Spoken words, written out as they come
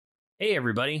Hey,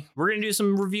 everybody. We're going to do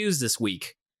some reviews this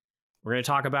week. We're going to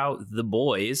talk about The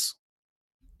Boys,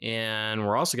 and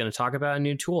we're also going to talk about a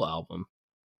new Tool album.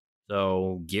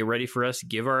 So get ready for us to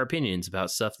give our opinions about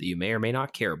stuff that you may or may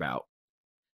not care about.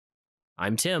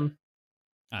 I'm Tim.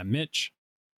 I'm Mitch.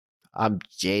 I'm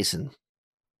Jason.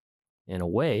 And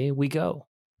away we go.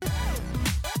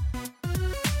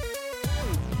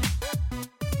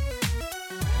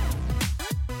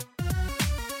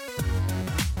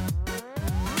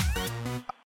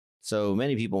 So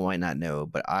many people might not know,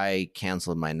 but I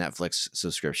canceled my Netflix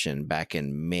subscription back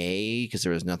in May because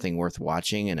there was nothing worth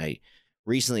watching. And I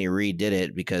recently redid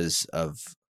it because of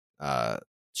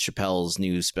Chappelle's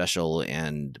new special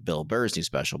and Bill Burr's new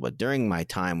special. But during my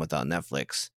time without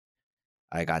Netflix,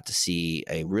 I got to see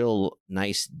a real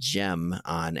nice gem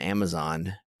on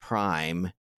Amazon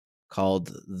Prime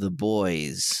called The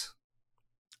Boys.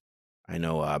 I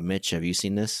know, Mitch, have you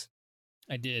seen this?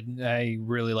 I did. I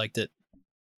really liked it.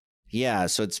 Yeah,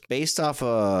 so it's based off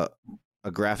a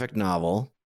graphic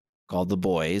novel called The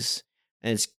Boys,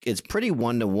 and it's pretty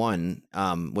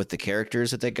 1-to-1 with the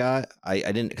characters that they got. I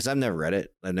didn't, because I've never read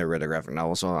it. I've never read a graphic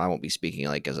novel, so I won't be speaking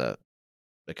like as a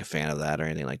fan of that or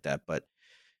anything like that. But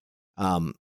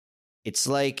it's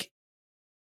like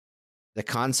the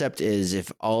concept is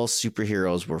if all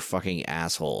superheroes were fucking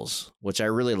assholes, which I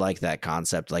really like that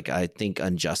concept. Like I think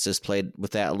Injustice played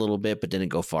with that a little bit, but didn't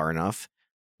go far enough.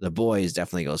 The Boys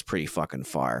definitely goes pretty fucking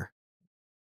far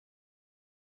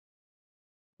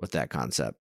with that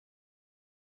concept.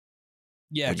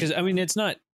 Yeah, because I mean, it's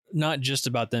not just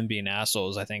about them being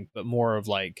assholes, I think, but more of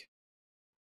like,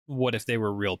 what if they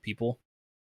were real people?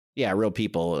 Yeah, real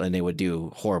people, and they would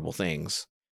do horrible things,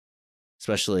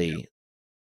 especially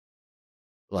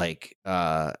like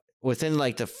within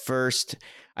like the first.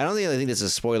 I think this is a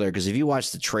spoiler because if you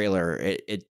watch the trailer,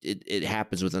 it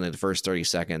happens within like the first 30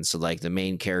 seconds. So like the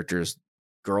main character's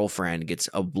girlfriend gets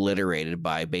obliterated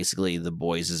by basically the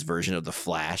Boys' version of the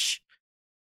Flash.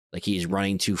 Like he's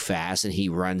running too fast and he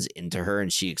runs into her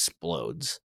and she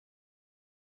explodes.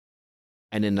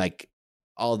 And then like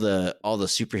all the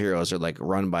superheroes are like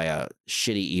run by a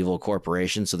shitty evil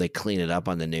corporation, so they clean it up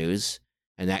on the news,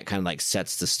 and that kind of like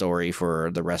sets the story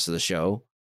for the rest of the show.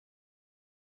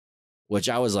 Which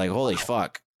I was like, holy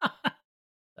fuck.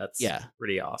 That's yeah,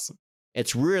 pretty awesome.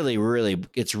 It's really,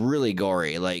 it's really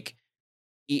gory. Like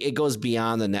it goes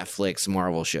beyond the Netflix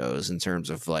Marvel shows in terms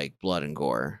of like blood and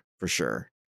gore for sure.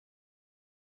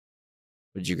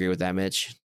 Would you agree with that,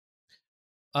 Mitch?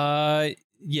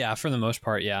 Yeah, for the most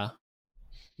part, yeah.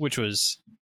 Which was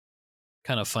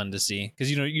kind of fun to see because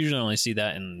you usually only see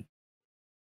that in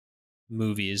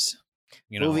movies.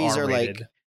 Movies R-rated. are like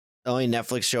the only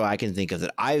Netflix show I can think of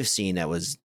that I've seen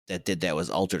that did that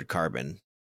was Altered Carbon.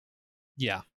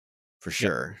 Yeah, for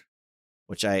sure. Yep.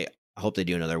 Which I hope they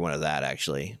do another one of that.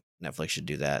 Actually, Netflix should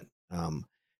do that.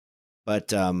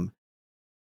 But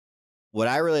what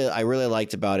I really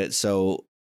liked about it. So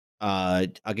I'll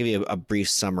give you a brief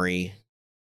summary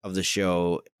of the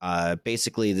show.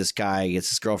 Basically, this guy gets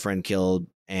his girlfriend killed,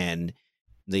 and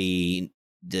the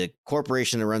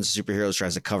corporation that runs the superheroes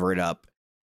tries to cover it up.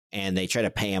 And they try to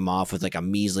pay him off with like a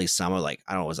measly sum of like,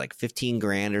 I don't know, it was like 15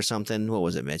 grand or something. What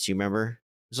was it, Mitch? You remember?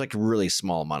 It was like a really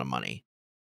small amount of money.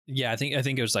 Yeah, I think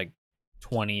it was like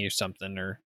 20 or something,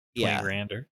 or 20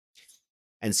 grand.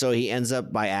 And so he ends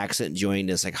up by accident joining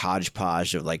this like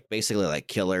hodgepodge of like basically like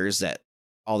killers that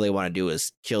all they want to do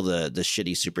is kill the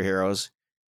shitty superheroes.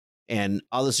 And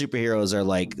all the superheroes are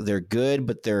like, they're good,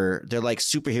 but they're like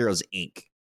Superheroes Inc.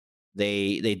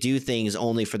 They do things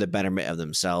only for the betterment of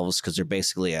themselves because they're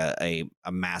basically a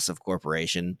massive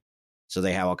corporation. So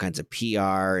they have all kinds of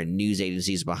PR and news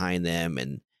agencies behind them,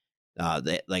 and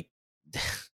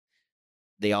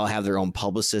they all have their own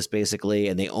publicists basically,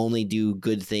 and they only do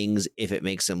good things if it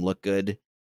makes them look good.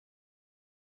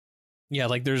 Yeah,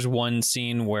 like there's one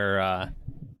scene where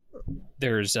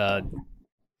there's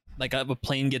like a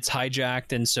plane gets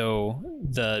hijacked, and so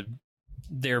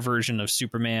their version of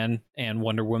Superman and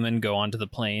Wonder Woman go onto the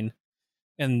plane,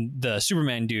 and the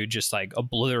Superman dude just like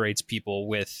obliterates people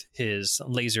with his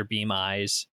laser beam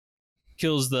eyes,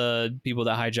 kills the people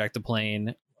that hijacked the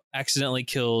plane, accidentally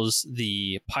kills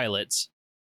the pilots,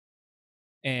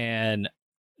 and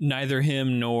neither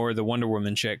him nor the Wonder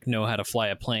Woman chick know how to fly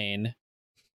a plane.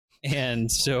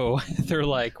 And so they're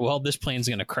like, well, this plane's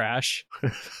going to crash.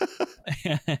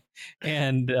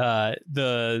 And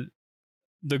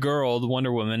the girl, the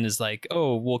Wonder Woman, is like,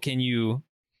 oh, well, can you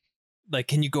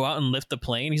go out and lift the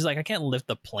plane? He's like, I can't lift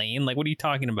the plane. Like, what are you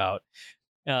talking about?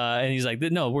 And he's like,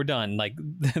 no, we're done. Like,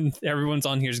 everyone's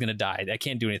on here is going to die. I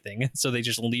can't do anything. So they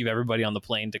just leave everybody on the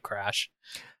plane to crash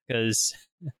because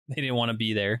they didn't want to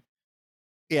be there.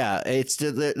 Yeah, it's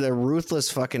the ruthless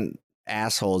fucking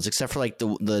assholes, except for like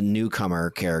the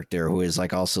newcomer character who is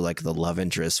like also like the love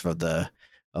interest for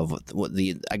what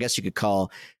the I guess you could call.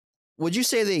 Would you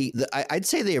say I'd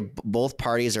say they both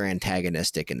parties are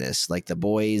antagonistic in this, like the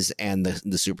boys and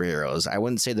the superheroes. I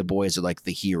wouldn't say the boys are like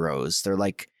the heroes; they're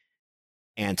like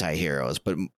anti-heroes.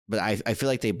 But I feel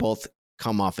like they both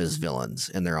come off as villains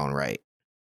in their own right.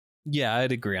 Yeah,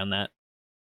 I'd agree on that.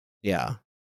 Yeah.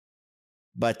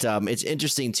 But it's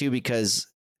interesting, too, because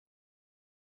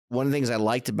one of the things I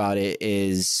liked about it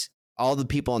is all the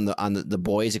people on the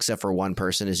boys, except for one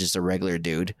person, is just a regular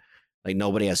dude. Like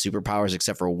nobody has superpowers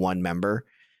except for one member.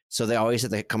 So they always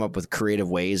have to come up with creative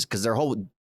ways because their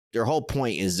whole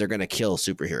point is they're going to kill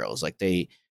superheroes. Like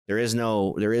there is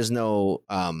no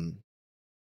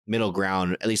middle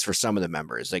ground, at least for some of the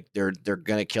members. Like they're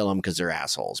going to kill them because they're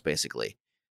assholes, basically.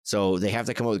 So they have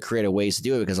to come up with creative ways to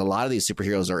do it because a lot of these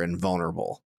superheroes are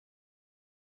invulnerable.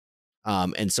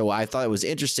 And so I thought it was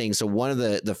interesting. So one of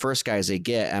the first guys they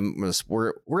get,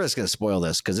 we're just going to spoil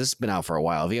this because it's been out for a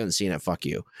while. If you haven't seen it, fuck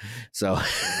you. So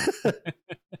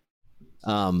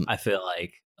I feel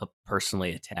like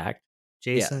personally attacked,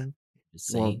 Jason.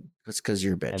 Yeah. Well, it's because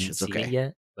you're a bitch. It's okay. It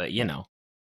yet, but you know,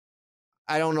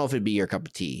 I don't know if it'd be your cup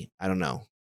of tea. I don't know,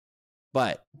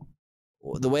 but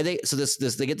the way they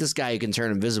get this guy who can turn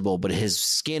invisible, but his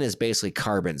skin is basically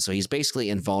carbon, so he's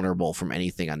basically invulnerable from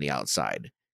anything on the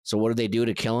outside. So what do they do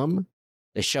to kill him?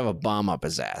 They shove a bomb up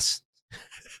his ass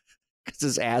because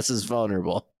his ass is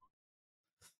vulnerable.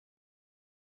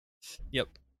 Yep.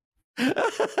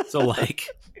 So like,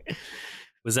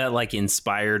 was that like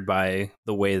inspired by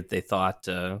the way that they thought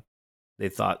the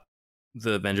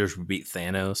Avengers would beat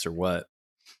Thanos or what?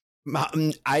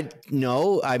 I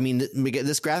know. I mean,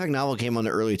 this graphic novel came on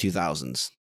the early 2000s.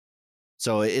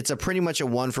 So it's pretty much a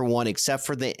 1-for-1, except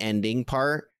for the ending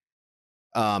part.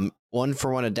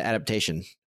 1-for-1 adaptation,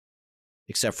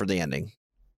 except for the ending.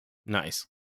 Nice.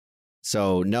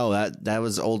 So no, that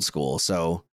was old school.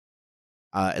 So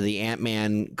the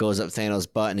Ant-Man goes up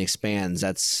Thanos' butt and expands.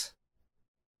 That's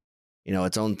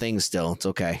its own thing still. It's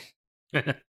okay.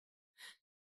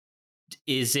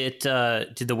 Is it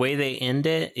did the way they end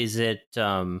it, is it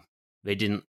they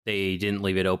didn't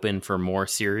leave it open for more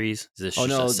series? Is this just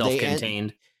a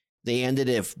self-contained? They ended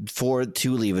it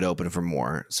to leave it open for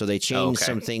more. So they changed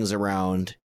some things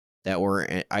around that were,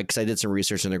 because I did some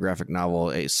research in the graphic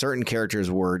novel. Certain characters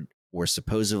were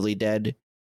supposedly dead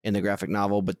in the graphic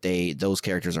novel, but those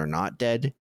characters are not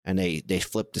dead, and they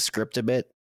flipped the script a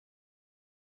bit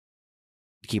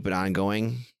to keep it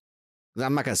ongoing.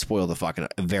 I'm not going to spoil the fucking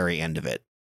very end of it,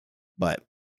 but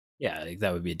yeah,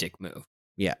 that would be a dick move.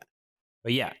 Yeah,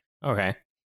 but yeah, okay.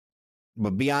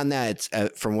 But beyond that,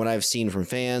 it's, from what I've seen from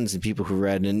fans and people who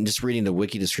read and just reading the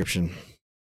wiki description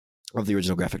of the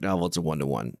original graphic novel, it's a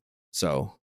 1-to-1.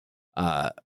 So,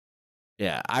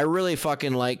 yeah, I really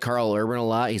fucking like Carl Urban a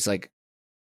lot. He's like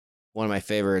one of my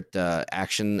favorite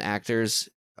action actors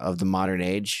of the modern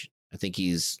age. I think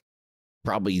he's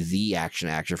probably the action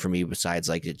actor for me, besides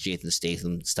like Jason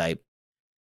Statham's type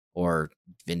or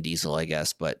Vin Diesel, I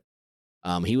guess. But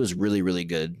he was really, really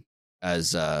good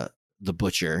as the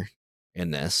Butcher in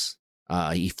this.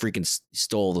 He freaking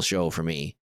stole the show for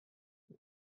me.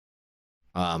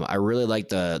 I really like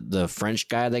the French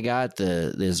guy they got,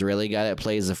 the Israeli guy that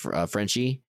plays the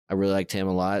Frenchie. I really liked him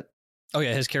a lot. Oh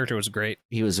yeah, his character was great.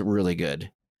 He was really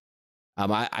good.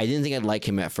 I didn't think I'd like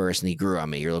him at first, and he grew on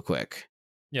me real quick.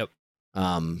 Yep.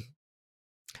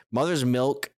 Mother's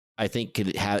Milk, I think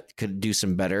could do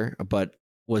some better, but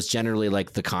was generally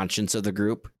like the conscience of the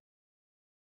group.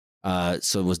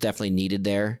 So it was definitely needed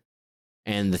there.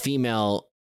 And the female,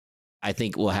 I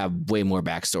think, will have way more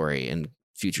backstory in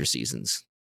future seasons.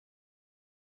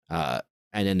 And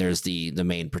then there's the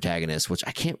main protagonist, which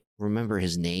I can't remember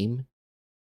his name. Do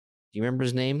you remember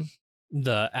his name?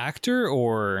 The actor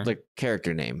or the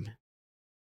character name?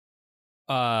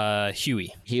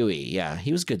 Huey. Huey, yeah,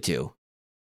 he was good too.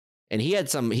 And he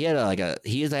had like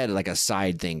a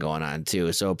side thing going on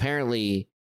too. So apparently,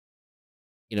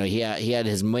 he had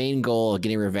his main goal of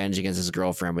getting revenge against his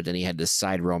girlfriend, but then he had this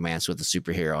side romance with a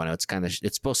superhero, and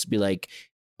it's supposed to be like,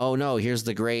 oh no, here's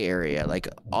the gray area. Like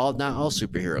not all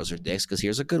superheroes are dicks, because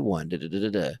here's a good one.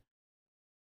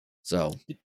 So,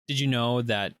 did you know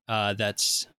that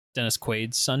that's Dennis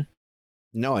Quaid's son?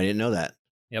 No, I didn't know that.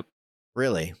 Yep.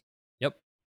 Really? Yep.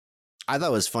 I thought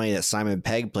it was funny that Simon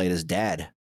Pegg played his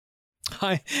dad.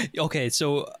 Okay,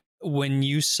 so when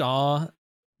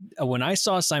I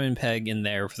saw Simon Pegg in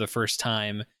there for the first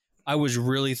time, I was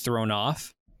really thrown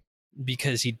off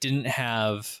because he didn't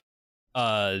have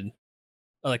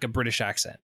like a British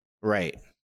accent. Right.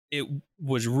 it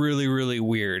was really, really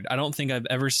weird. I don't think I've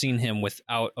ever seen him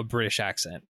without a British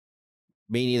accent.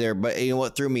 Me neither. But you know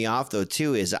what threw me off though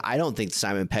too is I don't think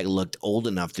Simon Pegg looked old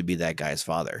enough to be that guy's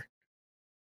father.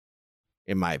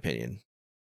 In my opinion.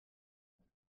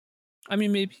 I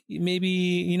mean, maybe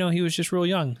he was just real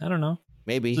young. I don't know.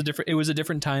 Maybe it was a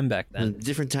different time back then.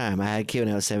 Different time. I had a kid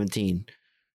when I was 17.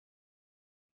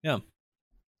 Yeah,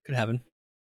 could happen.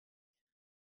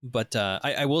 But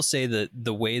I will say that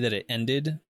the way that it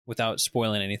ended, without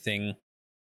spoiling anything,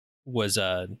 was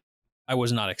I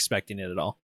was not expecting it at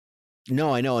all.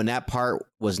 No, I know, and that part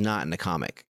was not in the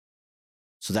comic.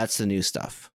 So that's the new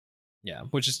stuff. Yeah,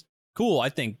 which is cool. I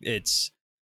think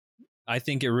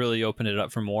it really opened it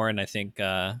up for more, and I think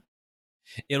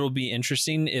it'll be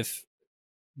interesting if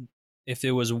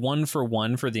it was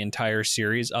 1-for-1 for the entire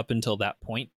series up until that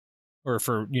point, or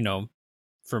for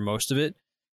most of it.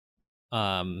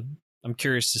 I'm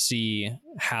curious to see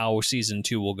how season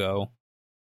 2 will go,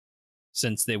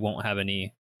 since they won't have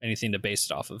anything to base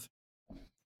it off of.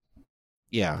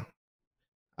 Yeah.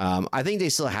 I think they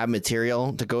still have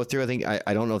material to go through.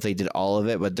 I don't know if they did all of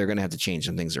it, but they're going to have to change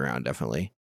some things around,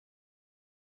 definitely.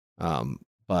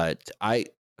 But I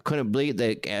couldn't believe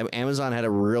that Amazon had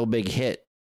a real big hit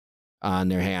on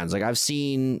their hands. Like, I've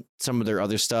seen some of their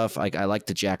other stuff. Like, I like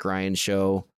the Jack Ryan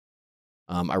show.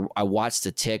 I watched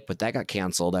The Tick, but that got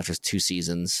canceled after 2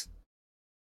 seasons.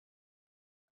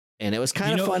 And it was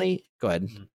kind of funny. Go ahead.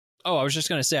 Oh, I was just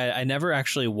going to say, I never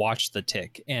actually watched The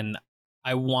Tick. And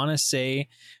I want to say,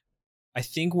 I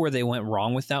think where they went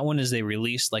wrong with that one is they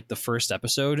released like the first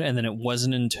episode, and then it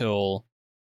wasn't until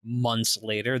months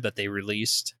later that they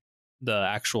released the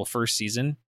actual first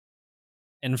season.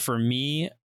 And for me,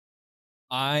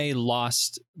 I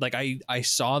lost, like, I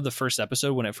saw the first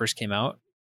episode when it first came out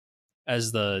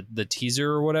as the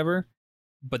teaser or whatever,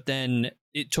 but then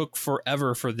it took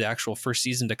forever for the actual first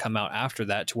season to come out after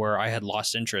that, to where I had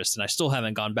lost interest, and I still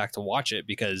haven't gone back to watch it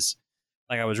because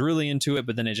like I was really into it,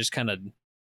 but then it just kind of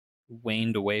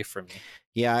waned away from me.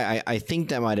 Yeah, I think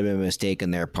that might have been a mistake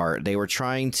on their part. They were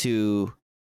trying to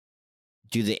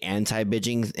do the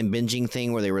anti-binging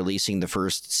thing where they're releasing the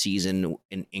first season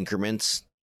in increments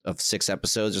of 6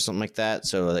 episodes or something like that.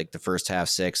 So like the first half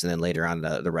 6, and then later on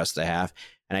the rest of the half.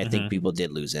 And I think people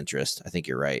did lose interest. I think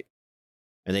you're right.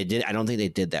 And they did. I don't think they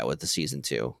did that with the season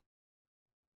 2.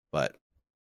 But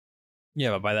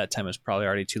yeah, but by that time it's probably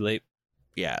already too late.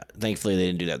 Yeah, thankfully they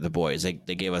didn't do that with The Boys. They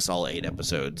gave us all 8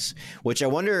 episodes, which I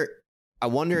wonder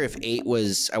if 8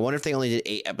 was. I wonder if they only did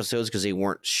 8 episodes because they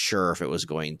weren't sure if it was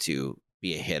going to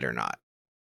be a hit or not.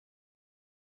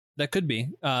 That could be,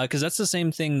 because that's the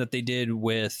same thing that they did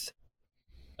with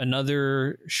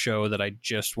another show that I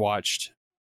just watched.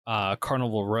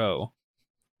 Carnival Row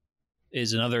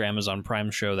is another Amazon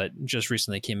Prime show that just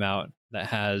recently came out that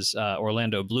has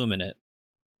Orlando Bloom in it,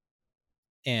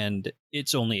 and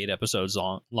it's only 8 episodes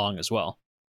long as well.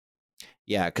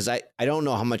 Yeah, because I don't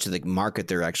know how much of the market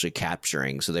they're actually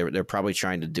capturing, so they're probably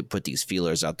trying to put these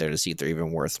feelers out there to see if they're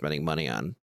even worth spending money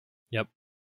on. Yep.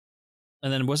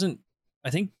 And then I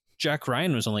think Jack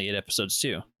Ryan was only 8 episodes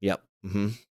too. Yep. Mm-hmm.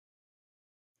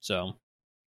 So,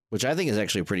 which I think is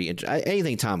actually pretty interesting.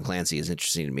 Anything Tom Clancy is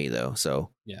interesting to me, though. So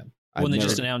yeah. When they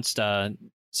just announced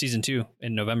season 2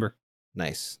 in November.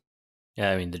 Nice.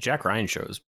 Yeah, I mean the Jack Ryan show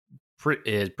is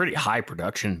pretty high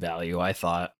production value, I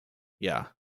thought. Yeah,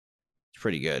 it's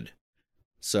pretty good.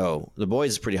 So The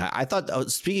Boys is pretty high. I thought.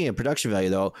 Speaking of production value,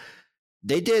 though,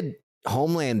 they did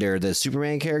Homelander, the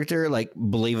Superman character, like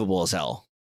believable as hell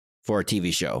for a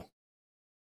TV show.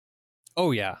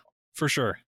 Oh yeah, for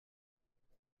sure.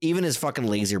 Even his fucking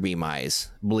laser beam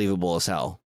eyes, believable as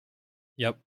hell.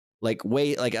 Yep. Like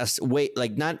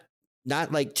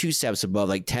not like 2 steps above,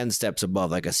 like 10 steps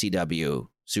above, like a CW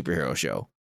superhero show.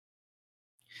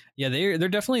 Yeah, they're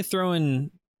definitely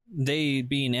throwing. They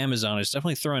being Amazon is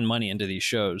definitely throwing money into these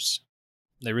shows.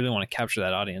 They really want to capture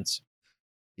that audience.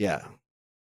 Yeah.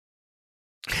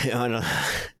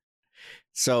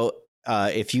 So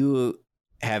if you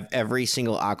have every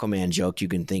single Aquaman joke you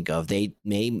can think of, they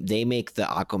make the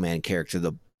Aquaman character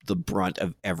the brunt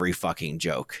of every fucking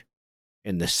joke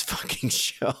in this fucking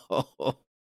show.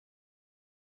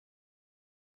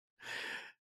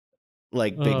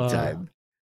 Like big time.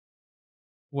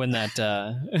 When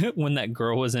that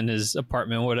girl was in his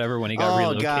apartment, whatever, when he got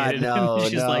relocated, God,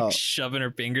 she's like shoving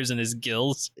her fingers in his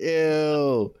gills.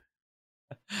 Ew.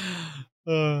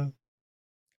 I'm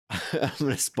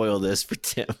gonna spoil this for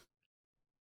Tim.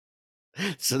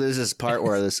 So there's this part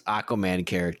where this Aquaman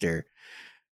character,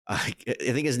 I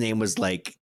think his name was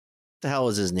like, the hell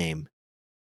was his name?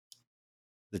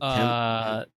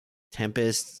 The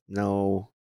Tempest? No.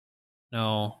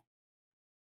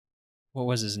 what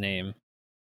was his name?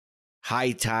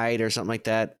 High Tide or something like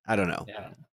that. I don't know.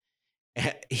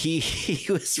 Yeah. He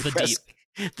was The Deep.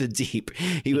 The Deep.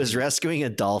 He was rescuing a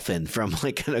dolphin from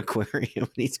like an aquarium. And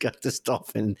he's got this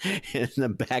dolphin in the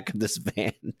back of this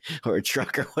van or a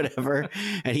truck or whatever,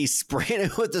 and he's spraying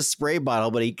it with a spray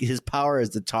bottle. But his power is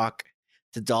to talk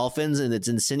to dolphins, and it's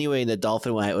insinuating the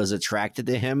dolphin was attracted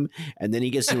to him. And then he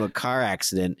gets into a car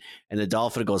accident, and the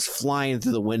dolphin goes flying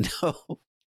through the window.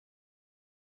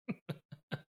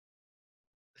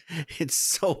 It's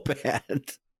so bad.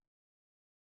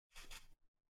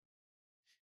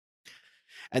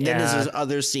 And then there's this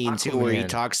other scene too where he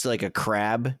talks to like a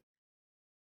crab,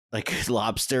 like a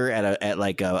lobster at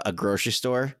like a grocery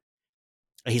store.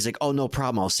 And he's like, "Oh, no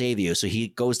problem, I'll save you." So he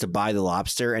goes to buy the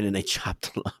lobster, and then they chop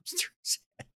the lobster's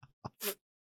head off.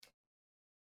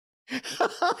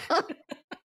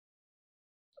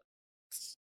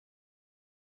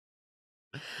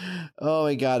 Oh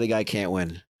my god, the guy can't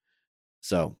win.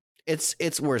 So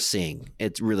it's worth seeing.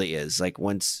 It really is. Like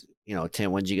once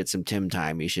Tim, once you get some Tim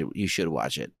time, you should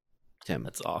watch it. Tim,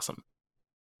 That's awesome.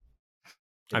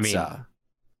 It's,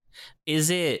 is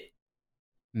it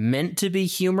meant to be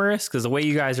humorous? Because the way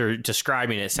you guys are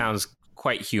describing it sounds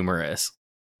quite humorous.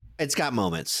 It's got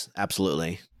moments,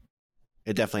 absolutely.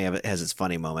 It definitely has its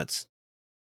funny moments.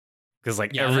 Because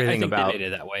everything about they made it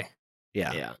that way.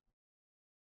 Yeah.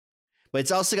 But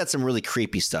it's also got some really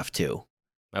creepy stuff too.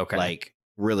 Okay. Like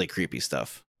really creepy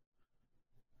stuff.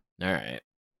 All right.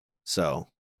 So,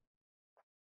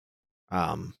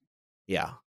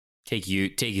 yeah. Take you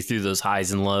through those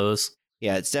highs and lows.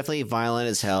 Yeah, it's definitely violent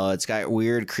as hell. It's got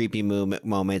weird, creepy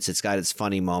moments. It's got its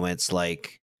funny moments.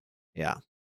 Like, yeah.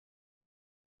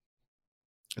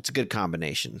 It's a good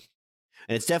combination.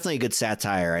 And it's definitely a good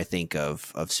satire, I think,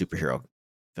 of superhero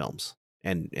films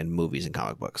and movies and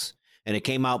comic books. And it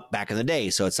came out back in the day,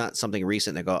 so it's not something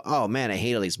recent that go, "Oh man, I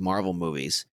hate all these Marvel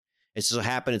movies." It's just so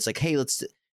happened. It's like, hey,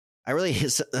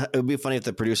 it would be funny if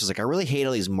the producer's like, "I really hate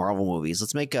all these Marvel movies.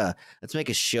 Let's make a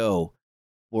show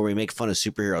where we make fun of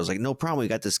superheroes." Like, no problem. We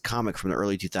got this comic from the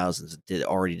early 2000s that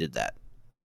already did that.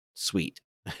 Sweet.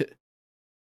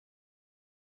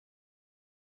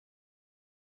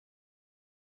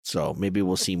 So maybe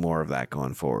we'll see more of that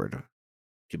going forward.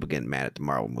 People getting mad at the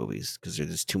Marvel movies because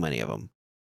there's just too many of them.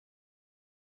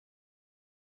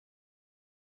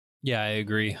 Yeah, I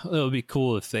agree. It would be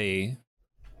cool if they...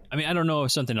 I mean, I don't know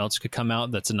if something else could come out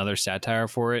that's another satire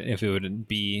for it. If it would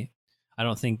be... I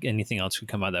don't think anything else could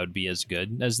come out that would be as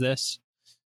good as this.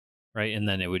 Right? And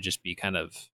then it would just be kind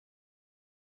of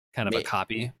a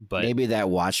copy. But maybe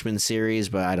that Watchmen series,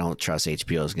 but I don't trust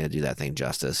HBO is going to do that thing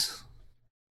justice.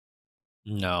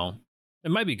 No.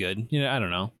 It might be good. I don't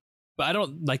know. But I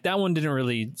don't... Like, that one didn't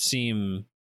really seem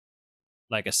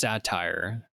like a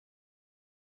satire.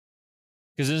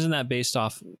 Because isn't that based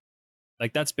off,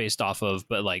 like that's based off of,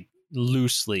 but like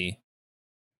loosely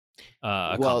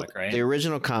a comic, right? The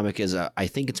original comic is, I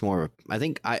think it's more of I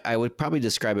think I would probably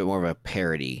describe it more of a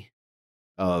parody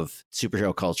of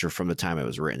superhero culture from the time it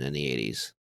was written in the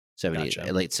 80s, 70s,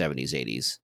 Gotcha. Late 70s,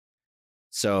 80s.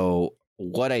 So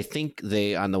what I think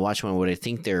on the Watchmen, what I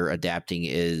think they're adapting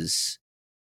is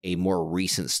a more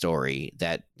recent story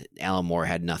that Alan Moore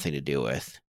had nothing to do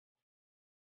with.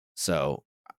 So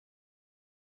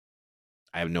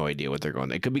I have no idea what they're going.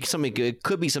 It could be something. It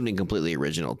could be something completely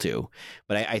original too.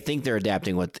 But I think they're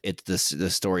adapting what the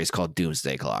story is called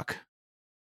Doomsday Clock,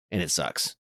 and it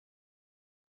sucks.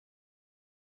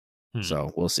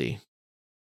 So we'll see.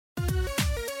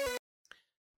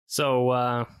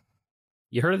 So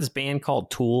you heard of this band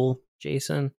called Tool,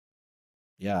 Jason?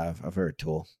 Yeah, I've heard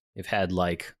Tool. They've had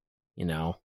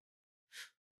how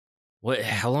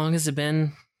long has it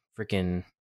been? Freaking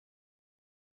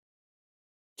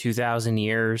 2,000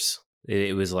 years.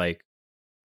 It was like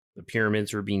the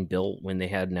pyramids were being built when they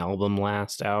had an album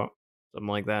last out, something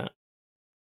like that.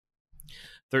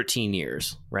 13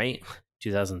 years, right?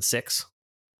 2006.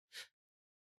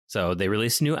 So they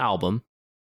released a new album,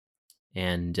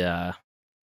 and I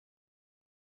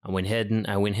went ahead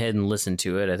and listened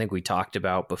to it. I think we talked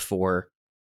about before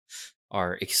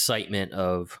our excitement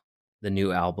of the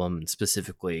new album, and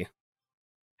specifically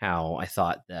how I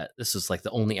thought that this was like the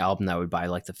only album that I would buy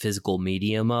like the physical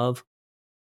medium of.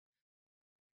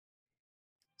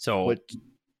 So,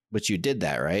 but you did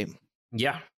that, right?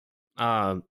 Yeah.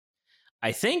 I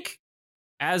think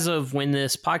as of when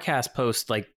this podcast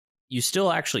posts, like you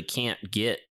still actually can't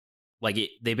get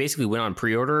they basically went on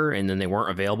pre-order and then they weren't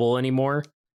available anymore.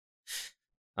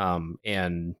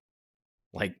 And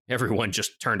like everyone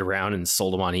just turned around and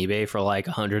sold them on eBay for like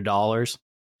 $100.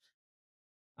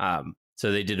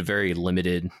 So they did a very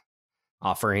limited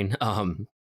offering.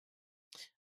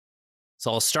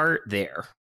 So I'll start there.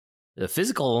 The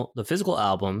physical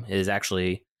album is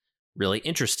actually really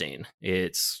interesting.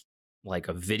 It's like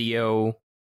a video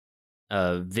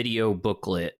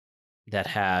booklet that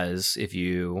has, if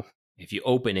you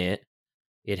open it,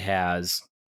 it has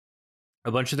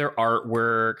a bunch of their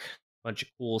artwork, a bunch of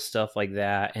cool stuff like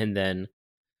that, and then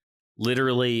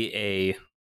literally a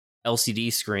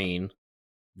LCD screen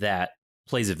that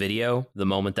plays a video the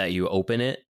moment that you open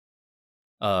it.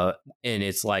 And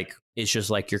it's just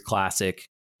like your classic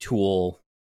Tool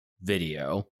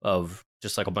video of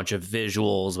just like a bunch of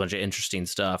visuals, a bunch of interesting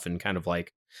stuff, and kind of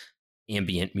like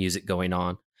ambient music going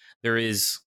on. There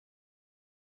is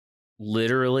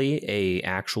literally a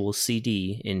actual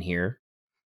CD in here,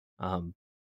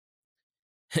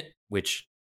 which,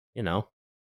 you know,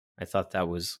 I thought that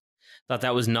was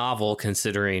novel,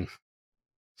 considering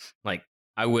like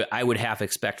I would half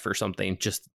expect for something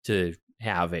just to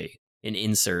have an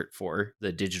insert for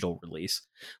the digital release,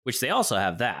 which they also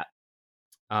have that.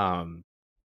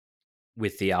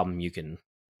 With the album, you can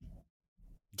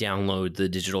download the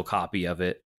digital copy of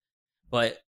it.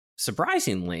 But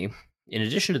surprisingly, in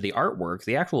addition to the artwork,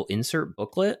 the actual insert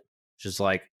booklet, which is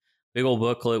like big old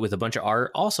booklet with a bunch of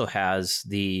art, also has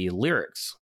the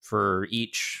lyrics for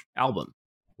each album,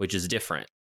 which is different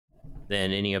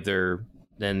than any of their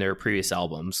previous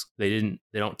albums. They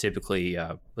don't typically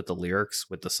put the lyrics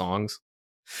with the songs,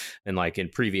 and like in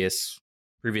previous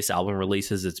album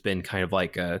releases, it's been kind of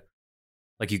like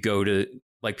you go to,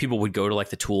 like, people would go to like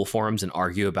the Tool forums and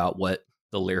argue about what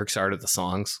the lyrics are to the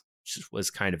songs, which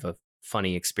was kind of a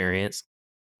funny experience.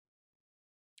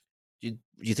 Do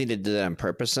you think they did that on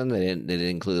purpose? Then they didn't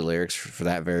include the lyrics for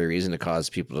that very reason, to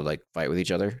cause people to like fight with each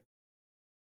other?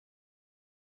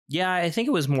 Yeah, I think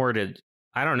it was more to,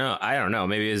 I don't know.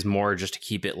 Maybe it was more just to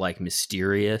keep it like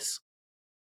mysterious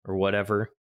or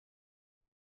whatever.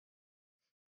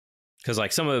 Because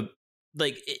like some of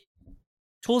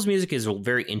Tool's music is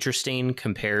very interesting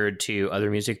compared to other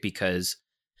music, because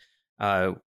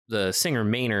the singer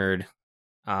Maynard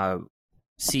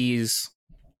sees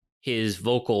his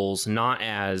vocals not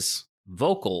as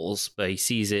vocals, but he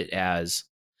sees it as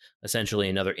essentially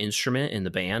another instrument in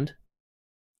the band.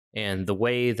 And the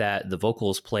way that the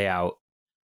vocals play out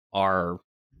are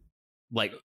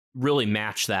like really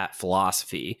match that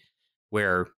philosophy,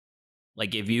 where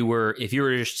like if you were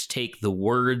to just take the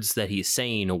words that he's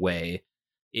saying away,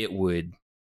 it would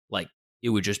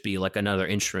just be like another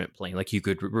instrument playing. Like you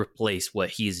could replace what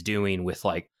he's doing with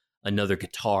like another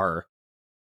guitar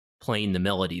playing the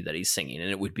melody that he's singing, and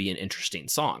it would be an interesting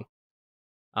song.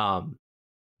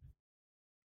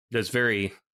 There's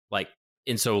very like,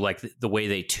 and so like the way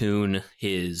they tune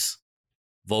his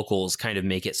vocals kind of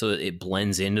make it so that it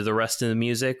blends into the rest of the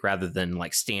music, rather than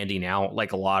like standing out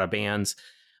like a lot of bands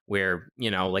where, you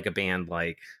know, like a band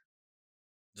like,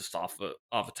 just off the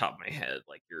top of my head,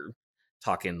 like you're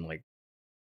talking like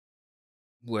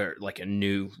where like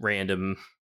a random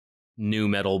new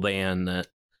metal band that's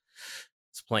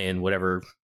playing whatever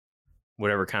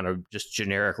kind of just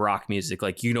generic rock music,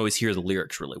 like you can always hear the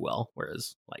lyrics really well,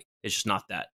 whereas like it's just not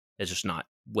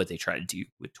what they try to do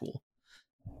with Tool.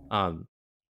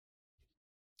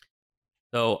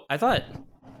 So I thought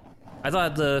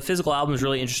the physical album is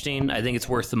really interesting. I think it's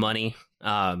worth the money.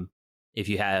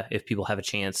 If people have a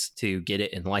chance to get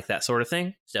it and like that sort of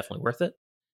thing, it's definitely worth it.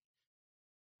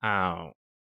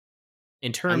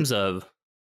 In terms of,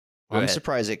 I'm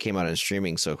surprised it came out in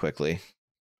streaming so quickly.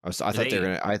 I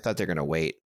thought they're gonna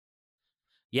wait.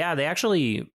 Yeah, they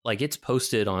actually, like, it was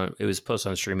posted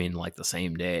on streaming like the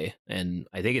same day, and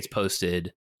I think it's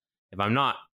posted, if I'm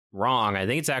not wrong, I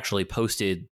think it's actually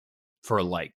posted for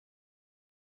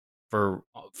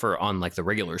on like the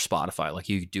regular Spotify, like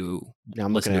you do. Yeah,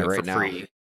 I'm looking at it right now. Free,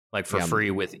 like for free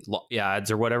with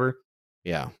ads or whatever.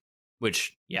 Yeah.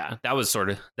 Which, yeah, that's sort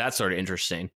of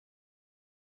interesting.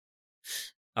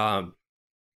 I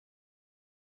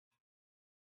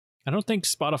don't think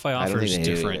Spotify offers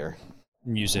different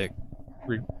music.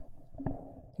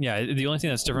 Yeah, the only thing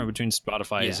that's different between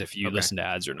Spotify is if you listen to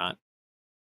ads or not.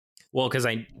 Well, because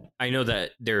I know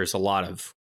that there's a lot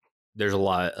of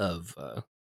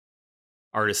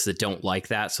artists that don't like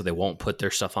that, so they won't put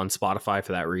their stuff on Spotify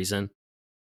for that reason.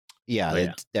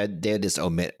 Yeah, they just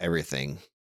omit everything,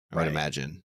 I would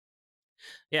imagine.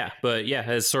 Yeah, but yeah,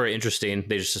 it's sort of interesting.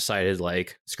 They just decided,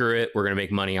 like, screw it, we're going to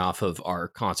make money off of our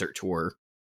concert tour,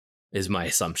 is my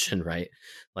assumption, right?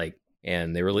 Like,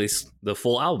 and they released the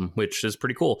full album, which is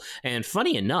pretty cool. And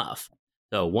funny enough,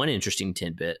 though, one interesting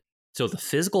tidbit. So the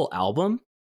physical album,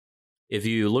 if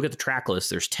you look at the track list,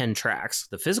 there's 10 tracks.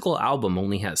 The physical album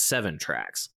only has 7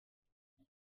 tracks.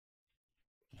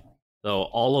 So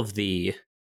all of the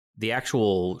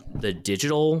the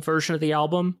digital version of the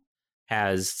album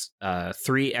has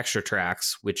 3 extra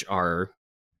tracks, which are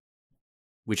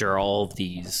all of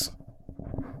these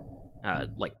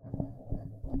like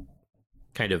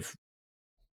kind of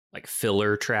like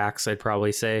filler tracks, I'd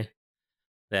probably say,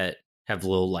 that have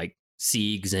little like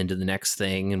siegs into the next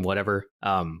thing and whatever.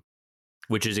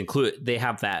 Which is they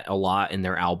have that a lot in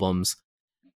their albums.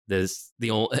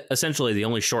 Essentially the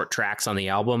only short tracks on the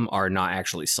album are not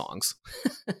actually songs.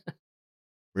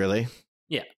 Really?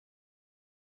 Yeah.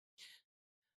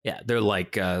 Yeah, they're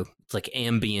like it's like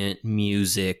ambient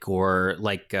music, or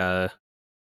like the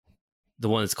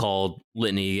one that's called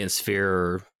Litany Against Fear,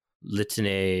 or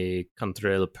Litany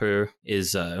Contre le Peur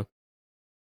is that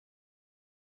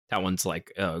one's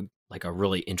like a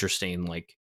really interesting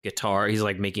like guitar. He's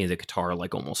like making the guitar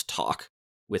like almost talk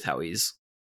with how he's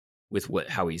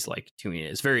like tuning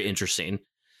it. It's very interesting.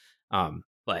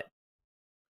 But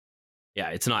yeah,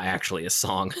 it's not actually a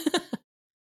song.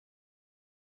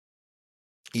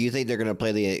 You think they're gonna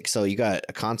play so you got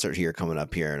a concert here coming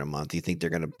up here in a month. Do you think they're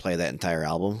gonna play that entire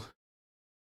album?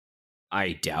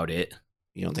 I doubt it.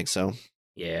 You don't think so?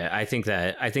 Yeah, I think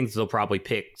they'll probably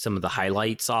pick some of the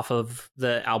highlights off of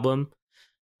the album.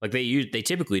 Like they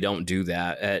typically don't do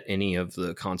that at any of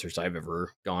the concerts I've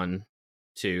ever gone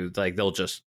to. Like they'll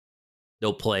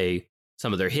play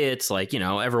some of their hits. Like, you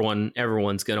know,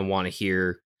 everyone's gonna want to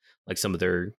hear like some of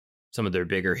their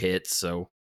bigger hits. So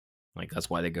like that's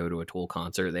why they go to a Tool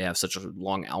concert. They have such a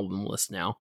long album list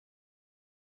now.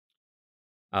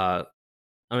 I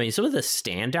mean, some of the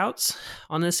standouts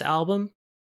on this album,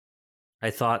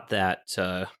 I thought the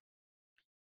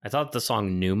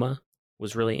song Numa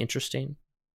was really interesting.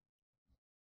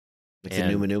 Like the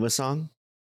Numa Numa song?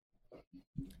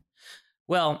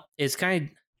 Well, it's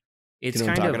kind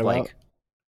of like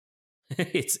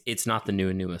it's not the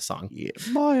Numa Song. Yeah.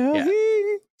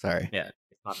 Sorry. Yeah,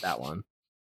 it's not that one.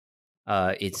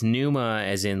 It's Numa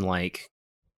as in like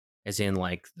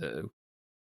the,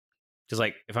 because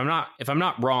like if I'm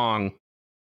not wrong,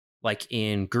 like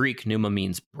in Greek, Pneuma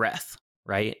means breath,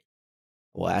 right?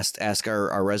 Well, ask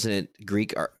our resident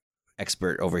Greek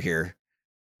expert over here.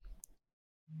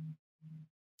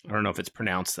 I don't know if it's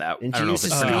pronounced that. Didn't I don't know if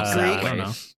it's pronounced that I don't way.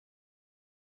 know.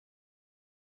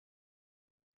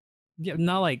 Yeah,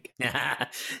 not like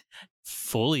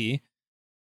fully.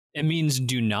 It means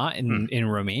do not in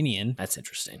Romanian. That's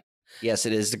interesting. Yes,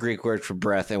 it is the Greek word for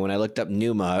breath. And when I looked up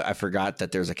Pneuma, I forgot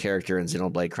that there's a character in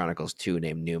Xenoblade Chronicles 2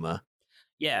 named Pneuma.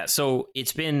 Yeah, so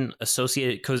it's been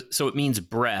associated so it means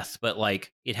breath, but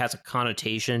like it has a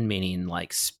connotation meaning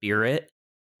like spirit.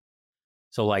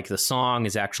 So like the song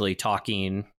is actually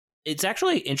talking. It's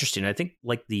actually interesting. I think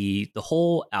like the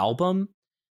whole album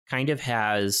kind of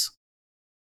has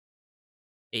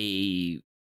a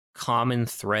common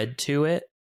thread to it,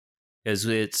 because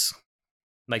it's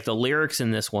like the lyrics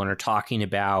in this one are talking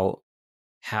about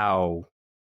how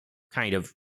kind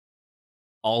of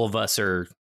all of us are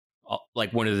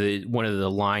like one of the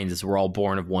lines is we're all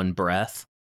born of one breath.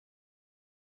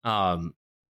 Talking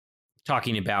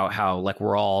about how like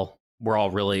we're all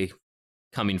really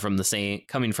coming from the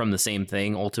same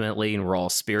thing ultimately, and we're all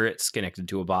spirits connected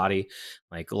to a body.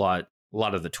 Like a lot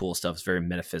of the Tool stuff is very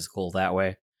metaphysical that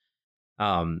way.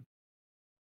 But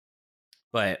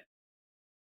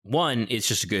one, it's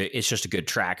just a good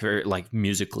track, very like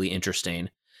musically interesting,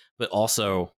 but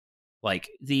also like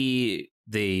the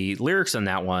lyrics on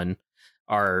that one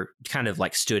are kind of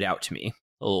like stood out to me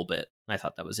a little bit. I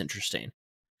thought that was interesting.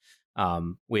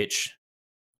 Which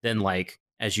then like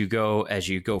as you go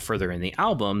further in the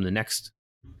album, the next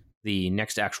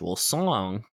actual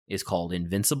song is called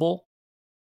Invincible,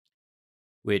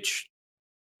 which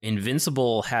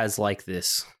Invincible has like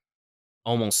this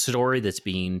almost story that's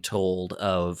being told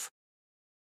of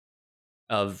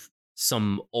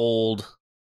some old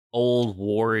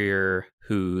warrior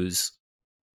who's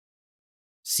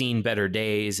seen better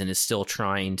days and is still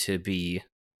trying to be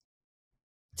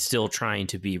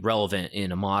relevant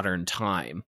in a modern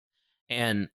time.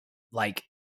 And like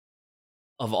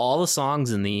of all the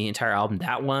songs in the entire album,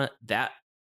 that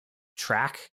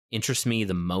track interests me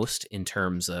the most in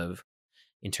terms of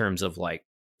like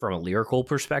from a lyrical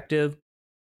perspective,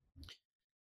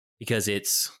 because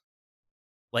it's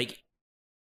like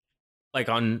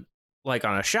on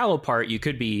a shallow part he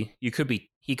could be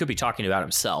talking about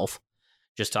himself,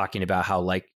 just talking about how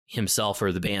like himself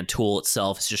or the band Tool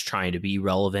itself is just trying to be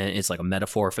relevant. It's like a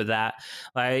metaphor for that.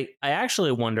 I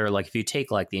actually wonder, like, if you take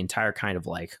like the entire kind of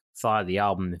like thought of the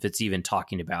album, if it's even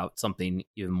talking about something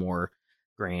even more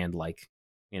grand, like,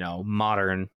 you know,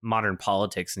 modern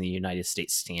politics in the United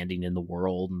States standing in the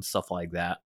world and stuff like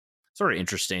that. Sort of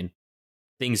interesting.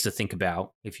 things to think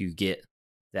about if you get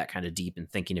that kind of deep in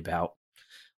thinking about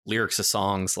lyrics of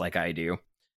songs like I do.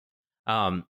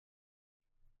 The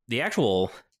actual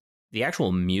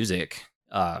music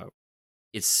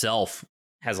itself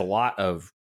has a lot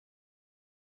of,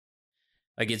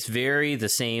 like, it's very the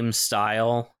same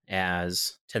style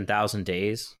as 10,000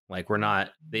 Days. Like,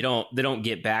 they don't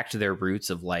get back to their roots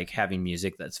of like having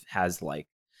music has like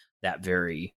that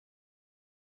very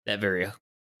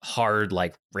hard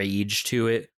like rage to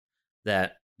it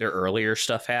that their earlier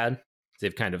stuff had.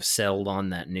 They've kind of settled on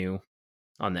that new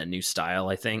style,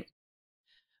 I think.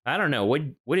 I don't know.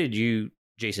 What did you,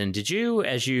 Jason, if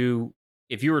you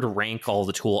were to rank all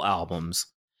the Tool albums,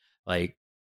 like,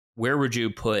 where would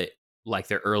you put like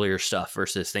their earlier stuff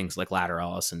versus things like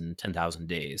Lateralis and 10,000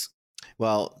 Days?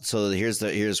 Well, so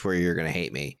here's where you're going to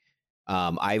hate me.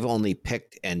 I've only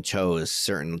picked and chose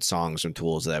certain songs from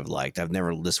Tools that I've liked. I've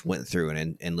never just went through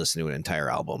and listened to an entire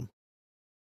album.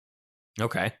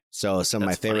 Okay. So some of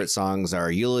my favorite songs are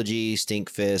Eulogy,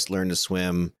 Stinkfist, Learn to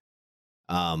Swim,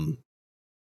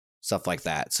 stuff like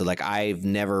that. So like I've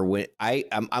never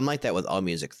I'm like that with all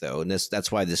music though. And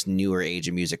that's why this newer age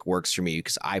of music works for me,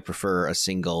 because I prefer a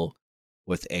single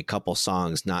with a couple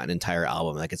songs, not an entire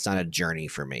album. Like, it's not a journey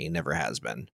for me. It never has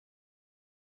been.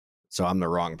 So I'm the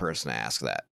wrong person to ask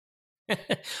that.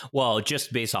 Well,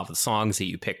 just based off the songs that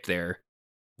you picked there,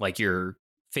 like, your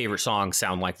favorite songs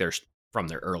sound like they're from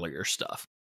their earlier stuff.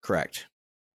 Correct.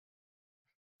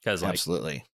 Because, like,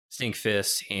 absolutely,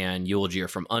 Stinkfist and Eulogy are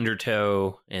from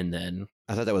Undertow, and then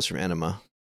I thought that was from Enema.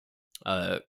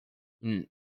 Stinkfist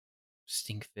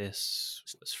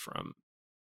was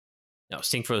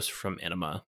from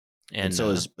Enema, and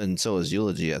so is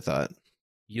Eulogy. I thought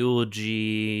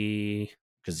Eulogy,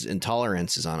 because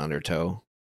Intolerance is on Undertow,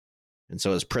 and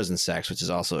so is Prison Sex, which is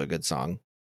also a good song.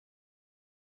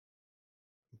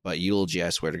 But Eulogy,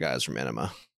 I swear to God, is from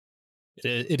Enema.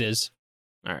 It is.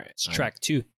 All right, it's track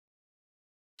 2.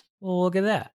 Well, look at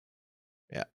that.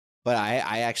 Yeah, but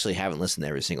I actually haven't listened to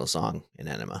every single song in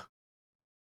Enema,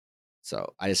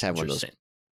 so I just have one of those.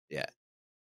 Yeah.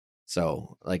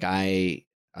 So like I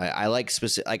like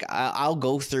specific, like I'll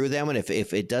go through them, and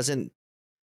if it doesn't,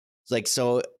 like,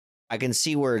 so I can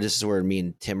see where this is where me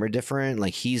and Tim are different.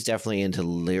 Like, he's definitely into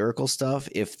lyrical stuff.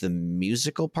 If the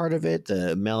musical part of it,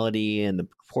 the melody and the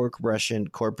chord progression,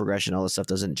 all this stuff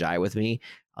doesn't jive with me,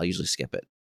 I'll usually skip it.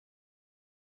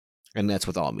 And that's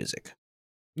with all music.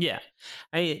 Yeah.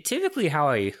 Typically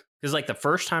because like the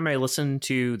first time I listened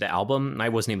to the album, I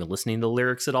wasn't even listening to the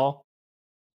lyrics at all.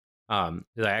 I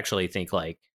actually think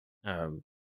like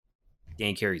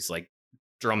Dan Carey's like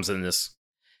drums in this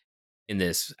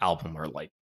album are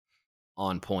like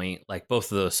on point. Like,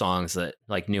 both of those songs, that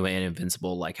like New and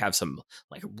Invincible, like have some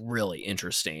like really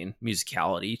interesting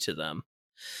musicality to them,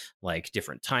 like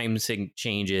different time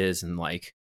changes, and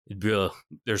like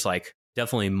there's like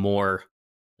definitely more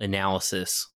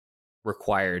analysis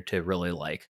required to really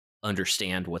like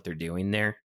understand what they're doing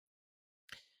there.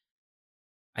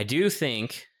 I do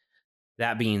think,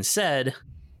 that being said,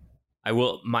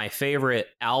 my favorite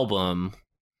album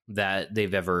that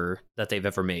they've ever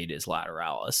made is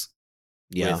Lateralis.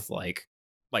 Yeah. With like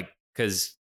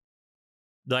because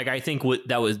like I think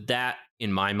that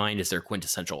in my mind is their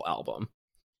quintessential album.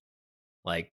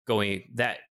 Like,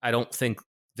 I don't think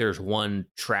there's one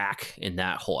track in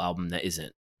that whole album that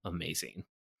isn't amazing.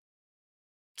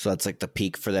 So that's like the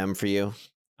peak for them for you?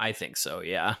 I think so,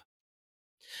 yeah.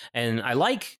 And I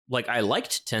liked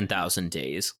 10,000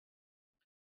 Days,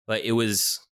 but it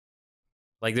was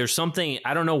like, there's something,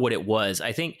 I don't know what it was.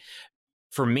 I think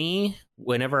for me,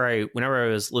 whenever I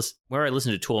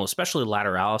listened to Tool, especially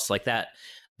Lateralis, like that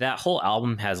whole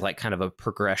album has like kind of a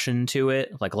progression to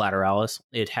it. Like Lateralis,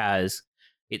 it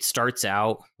starts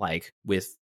out like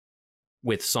with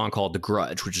a song called The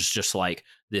Grudge, which is just like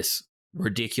this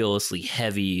ridiculously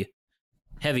heavy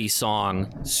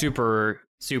song, super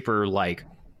like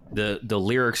the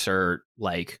lyrics are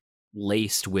like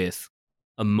laced with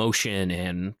emotion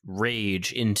and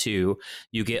rage into,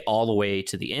 you get all the way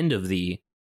to the end of the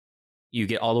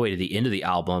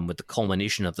album with the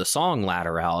culmination of the song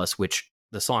Lateralis, which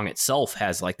the song itself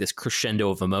has like this crescendo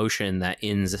of emotion that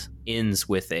ends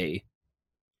with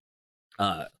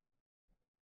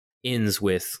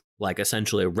like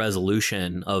essentially a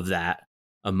resolution of that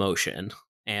emotion,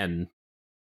 and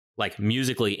like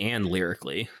musically and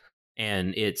lyrically.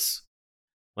 And it's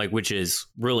like, which is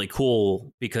really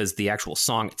cool because the actual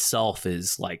song itself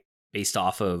is like based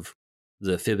off of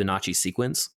the Fibonacci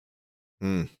sequence.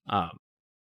 So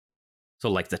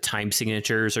like the time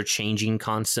signatures are changing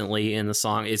constantly in the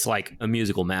song. It's like a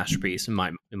musical masterpiece in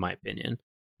my opinion.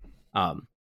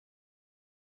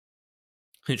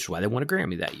 which is why they won a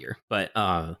Grammy that year. But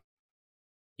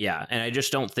yeah, and I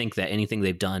just don't think that anything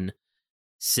they've done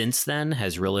since then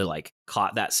has really like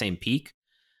caught that same peak.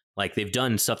 Like they've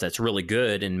done stuff that's really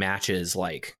good and matches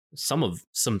like some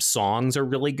songs are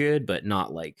really good, but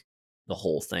not like the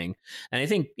whole thing. And I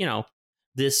think,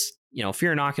 this,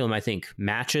 Fear Inoculum, I think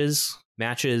matches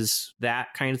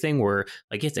that kind of thing where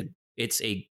like it's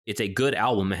a good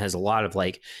album. It has a lot of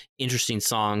like interesting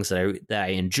songs that I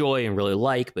enjoy and really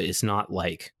like, but it's not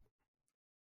like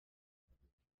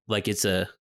it's a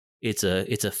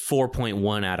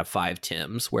 4.1 out of 5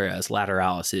 Tims, whereas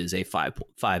Lateralis is a 5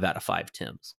 out of 5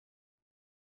 Tims.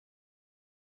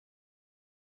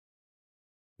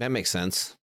 That makes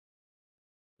sense.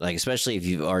 Like, especially if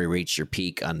you've already reached your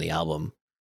peak on the album.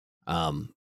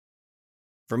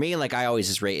 For me, like, I always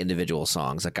just rate individual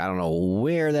songs. Like, I don't know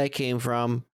where that came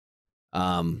from.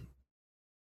 But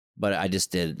I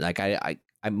just did. Like, I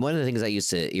one of the things that used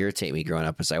to irritate me growing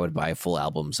up is I would buy full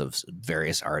albums of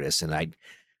various artists, and I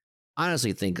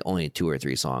honestly think only 2 or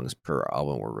 3 songs per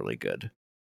album were really good.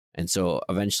 And so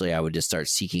eventually I would just start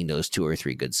seeking those 2 or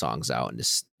 3 good songs out and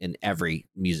just in every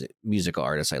musical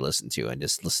artist I listen to and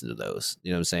just listen to those.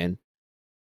 You know what I'm saying?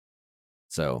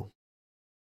 So,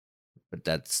 but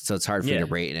it's hard for me to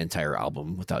rate an entire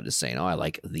album without just saying, oh, I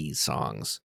like these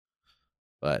songs.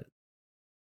 But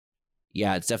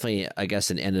yeah, it's definitely, I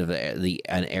guess, an end of an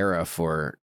era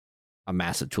for a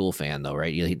massive Tool fan, though,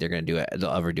 right? You think they're going to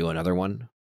they'll ever do another one?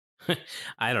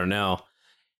 I don't know.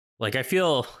 Like, I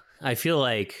feel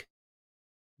like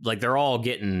they're all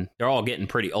getting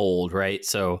pretty old, right?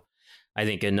 So I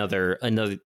think another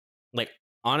like,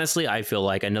 honestly, I feel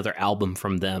like another album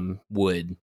from them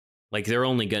would, like,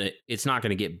 it's not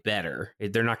gonna get better.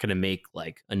 They're not gonna make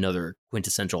like another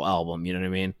quintessential album. You know what I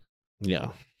mean? Yeah.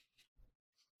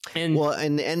 And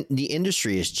the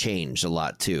industry has changed a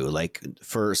lot too. Like,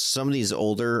 for some of these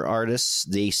older artists,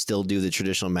 they still do the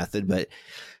traditional method, but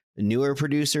newer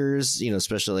producers,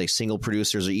 especially like single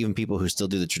producers or even people who still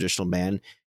do the traditional band,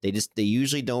 they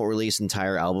usually don't release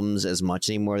entire albums as much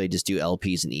anymore. They just do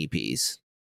LPs and EPs.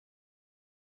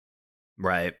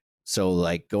 Right. So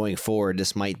like going forward,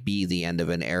 this might be the end of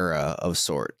an era of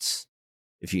sorts.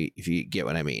 If you get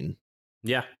what I mean.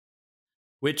 Yeah.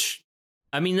 Which,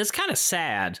 I mean, that's kind of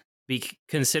sad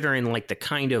considering like the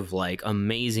kind of like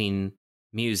amazing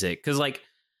music. Cause like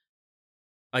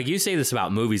you say this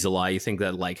about movies a lot. You think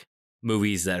that like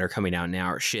movies that are coming out now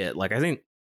are shit. Like, I think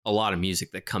a lot of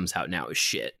music that comes out now is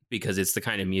shit because it's the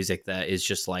kind of music that is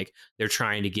just like they're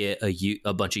trying to get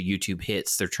a bunch of YouTube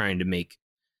hits. They're trying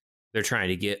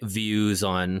to get views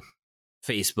on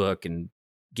Facebook and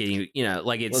getting,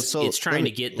 like it's trying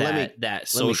to get that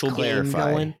social game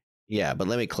going. Yeah, but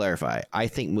let me clarify. I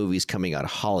think movies coming out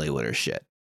of Hollywood are shit.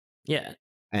 Yeah.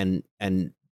 And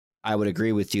I would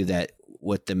agree with you that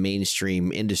what the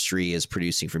mainstream industry is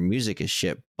producing for music is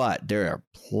shit, but there are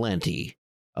plenty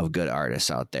of good artists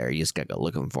out there. You just got to go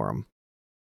looking for them.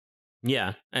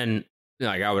 Yeah, and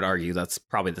like I would argue that's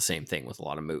probably the same thing with a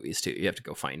lot of movies too. You have to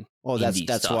go find. Oh,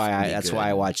 that's why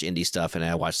I watch indie stuff and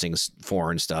I watch things,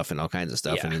 foreign stuff and all kinds of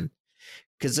stuff. Yeah. I mean,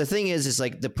 because the thing is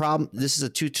like the problem. This is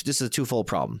a twofold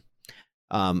problem.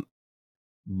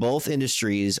 Both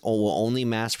industries will only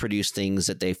mass produce things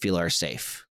that they feel are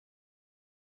safe.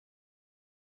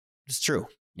 It's true.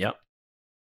 Yep.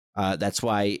 That's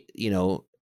why,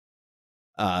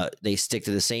 they stick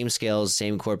to the same scales,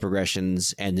 same chord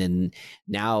progressions. And then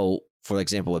now, for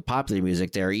example, with popular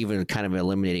music, they're even kind of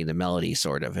eliminating the melody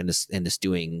sort of and just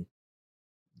doing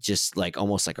just like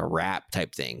almost like a rap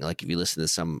type thing. Like if you listen to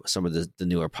some of the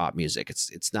newer pop music,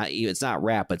 it's not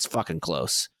rap, but it's fucking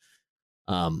close.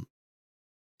 So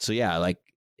yeah, like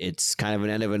it's kind of an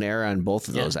end of an era on both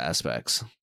of those aspects.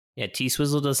 Yeah,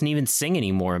 T-Swizzle doesn't even sing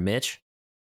anymore, Mitch.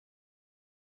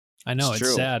 I know,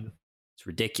 it's sad. It's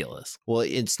ridiculous. Well,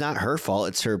 it's not her fault.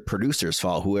 It's her producer's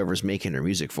fault, whoever's making her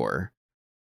music for her.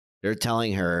 They're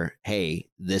telling her, hey,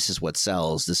 this is what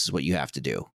sells. This is what you have to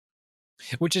do.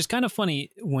 Which is kind of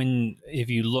funny if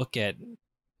you look at,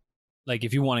 like,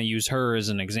 if you want to use her as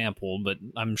an example, but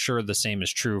I'm sure the same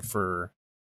is true for,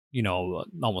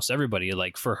 almost everybody.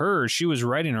 Like for her, she was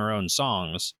writing her own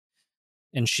songs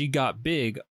and she got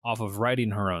big off of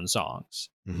writing her own songs.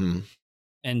 Mm-hmm.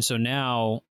 And so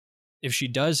now if she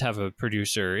does have a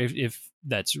producer, if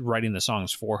that's writing the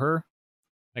songs for her,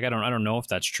 like, I don't know if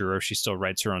that's true or if she still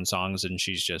writes her own songs and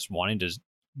she's just wanting to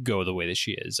go the way that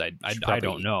she is. I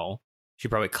don't know. She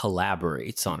probably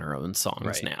collaborates on her own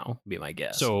songs now, be my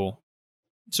guess. So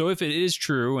if it is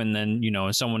true and then,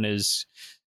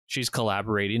 she's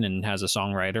collaborating and has a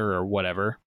songwriter or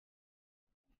whatever,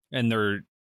 and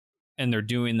they're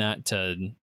doing that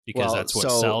because that's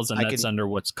what sells, and that's under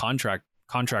what's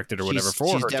contracted or whatever for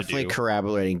her to do. She's definitely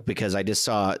corroborating, because I just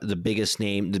saw the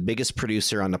biggest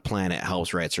producer on the planet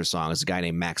helps writes her songs, a guy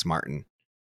named Max Martin.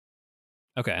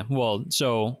 Okay, well,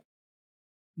 so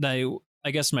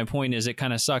I guess my point is, it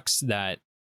kind of sucks that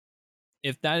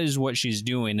if that is what she's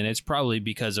doing, and it's probably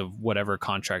because of whatever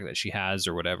contract that she has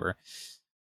or whatever,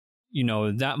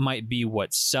 that might be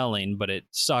what's selling, but it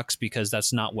sucks because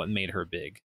that's not what made her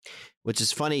big. Which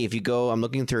is funny. If you go, I'm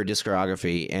looking through her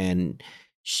discography, and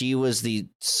she was the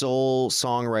sole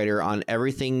songwriter on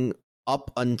everything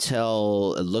up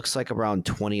until it looks like around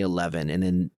 2011. And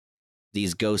then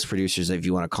these ghost producers, if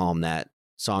you want to call them that,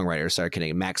 songwriters started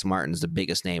connecting. Max Martin's the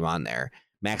biggest name on there.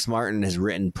 Max Martin has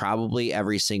written probably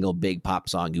every single big pop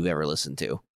song you've ever listened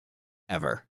to,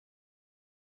 ever,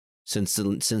 since the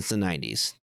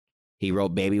 90s. He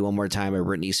wrote "Baby One More Time" by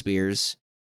Britney Spears.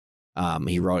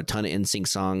 He wrote a ton of NSYNC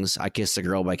songs. "I Kissed a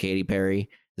Girl" by Katy Perry.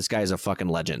 This guy's a fucking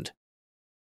legend,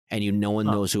 and no one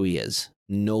knows who he is.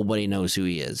 Nobody knows who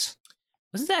he is.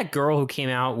 Wasn't that girl who came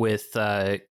out with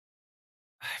I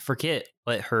forget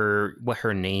what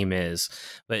her name is,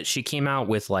 but she came out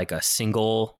with like a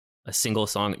single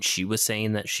song, and she was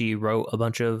saying that she wrote a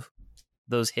bunch of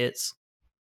those hits.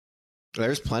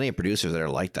 There's plenty of producers that are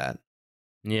like that.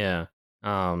 Yeah.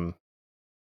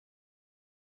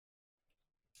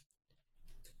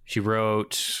 She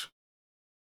wrote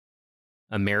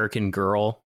 "American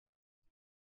Girl."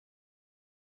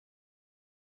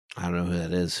 I don't know who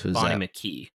that is. Who's Bonnie that?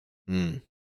 McKee.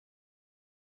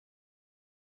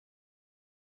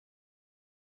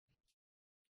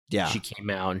 Yeah. She came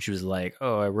out and she was like,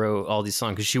 "Oh, I wrote all these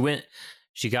songs." Because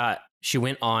she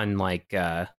went on like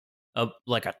a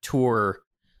tour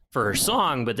for her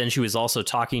song, but then she was also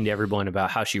talking to everyone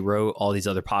about how she wrote all these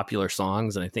other popular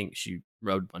songs, and I think she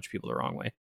wrote a bunch of people the wrong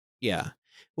way. Yeah.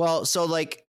 Well, so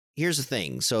like, here's the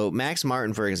thing. So Max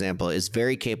Martin, for example, is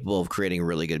very capable of creating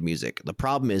really good music. The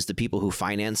problem is the people who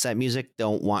finance that music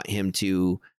don't want him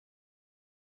to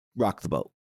rock the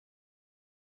boat,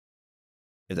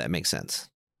 if that makes sense.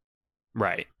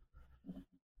 Right.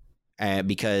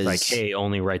 Because like, hey,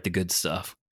 only write the good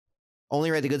stuff. Only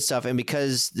write the good stuff. And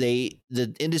because the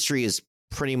industry is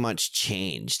pretty much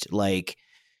changed. Like,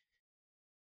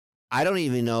 I don't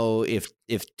even know if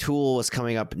Tool was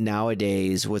coming up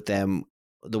nowadays with them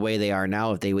the way they are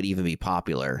now, if they would even be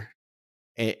popular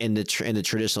in the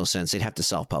traditional sense. They'd have to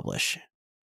self-publish.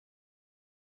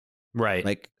 Right.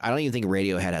 Like, I don't even think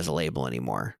Radiohead has a label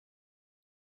anymore.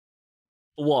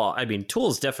 Well, I mean,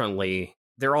 Tool's definitely,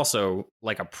 they're also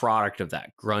like a product of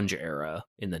that grunge era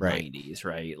in the 90s,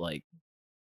 right? Like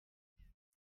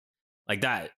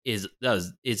that is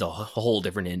a whole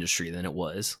different industry than it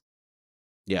was.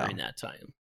 Yeah. During that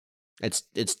time.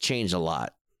 It's changed a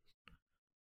lot.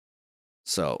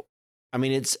 So, I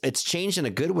mean, it's changed in a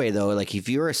good way though. Like, if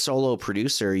you're a solo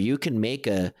producer, you can make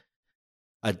a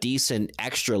decent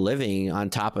extra living on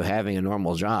top of having a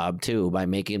normal job too by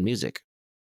making music.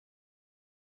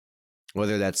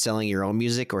 Whether that's selling your own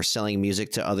music or selling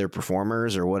music to other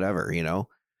performers or whatever,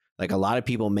 like a lot of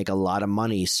people make a lot of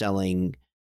money selling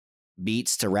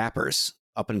beats to rappers,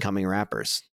 up and coming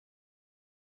rappers.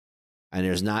 And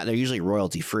they're usually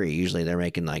royalty free. Usually they're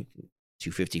making like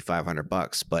 $250,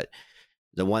 $500, but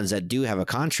the ones that do have a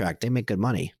contract, they make good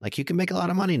money. Like, you can make a lot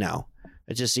of money now.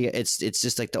 It's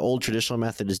just like the old traditional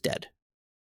method is dead,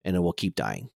 and it will keep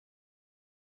dying.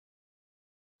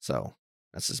 So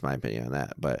that's just my opinion on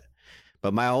that. But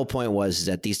my whole point was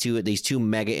that these two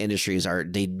mega industries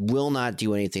they will not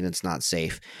do anything that's not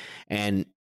safe. And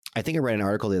I think I read an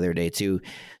article the other day too,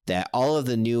 that all of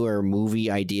the newer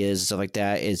movie ideas and stuff like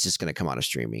that is just going to come out of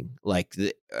streaming. Like,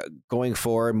 going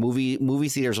forward, movie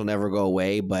theaters will never go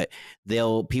away, but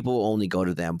people will only go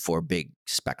to them for big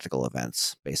spectacle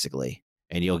events, basically.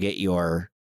 And you'll get your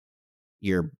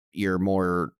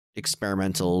more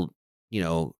experimental,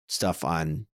 stuff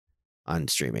on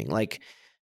streaming. Like,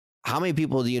 how many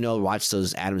people do you know watch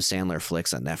those Adam Sandler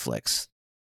flicks on Netflix?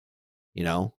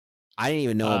 I didn't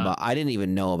even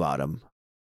know about him.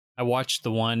 I watched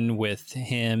the one with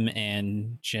him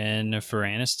and Jennifer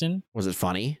Aniston. Was it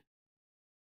funny?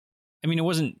 I mean, it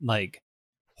wasn't like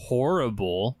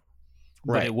horrible,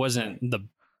 but it wasn't the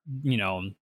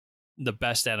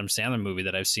best Adam Sandler movie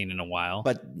that I've seen in a while.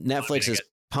 But Netflix is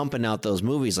pumping out those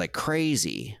movies like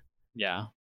crazy. Yeah.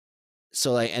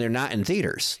 So and they're not in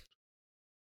theaters.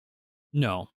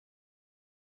 No.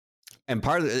 And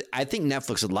I think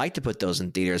Netflix would like to put those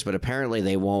in theaters, but apparently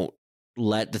they won't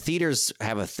let the theaters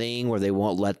have a thing where they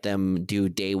won't let them do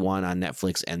day one on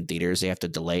Netflix and theaters. They have to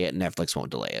delay it, and Netflix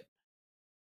won't delay it.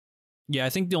 Yeah, I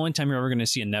think the only time you're ever going to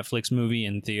see a Netflix movie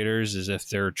in theaters is if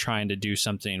they're trying to do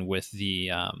something with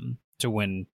the to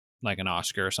win like an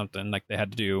Oscar or something like they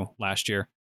had to do last year.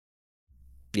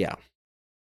 Yeah.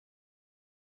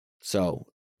 So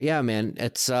yeah, man,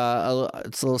 it's it's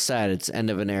a little sad. It's end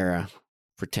of an era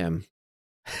for Tim.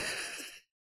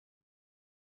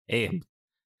 Hey,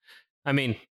 I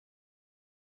mean,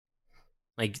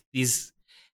 like these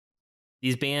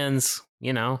bands,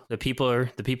 you know, the people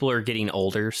are getting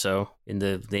older, so in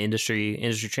the industry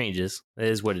changes. It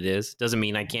is what it is. Doesn't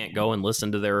mean I can't go and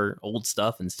listen to their old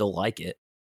stuff and still like it.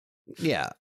 Yeah.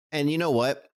 And you know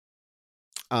what?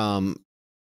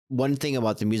 One thing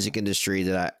about the music industry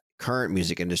current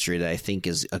music industry that I think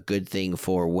is a good thing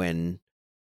for when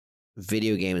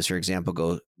video games, for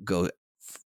example, go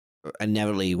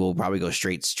inevitably will probably go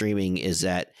straight streaming is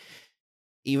that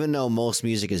even though most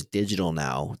music is digital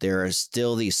now, there are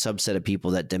still these subset of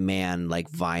people that demand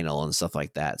like vinyl and stuff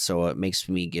like that. So it makes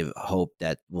me give hope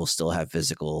that we'll still have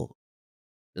physical,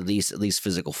 at least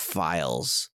physical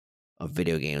files of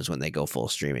video games when they go full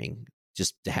streaming,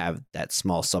 just to have that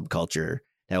small subculture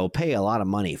that will pay a lot of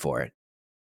money for it.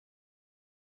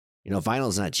 You know, vinyl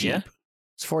is not cheap. Yeah.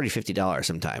 It's $40-$50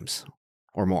 sometimes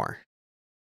or more.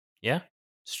 Yeah,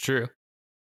 it's true.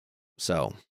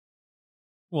 So,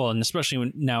 well, and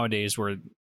especially nowadays where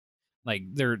like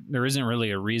there isn't really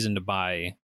a reason to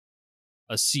buy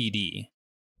a CD,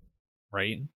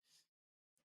 right?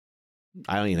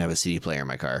 I don't even have a CD player in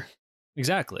my car.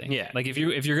 Exactly. Yeah. Like if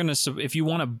you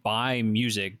want to buy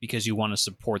music because you want to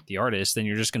support the artist, then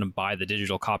you're just going to buy the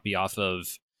digital copy off of,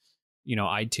 you know,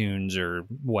 iTunes or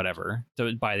whatever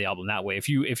to buy the album that way. If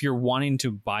you're wanting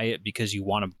to buy it because you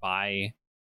want to buy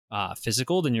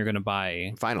physical, then you're going to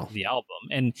buy Vinyl. the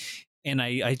album. And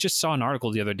I just saw an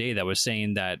article the other day that was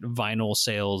saying that vinyl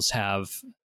sales have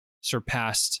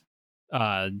surpassed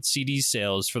CD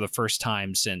sales for the first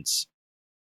time since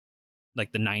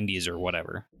like the 90s or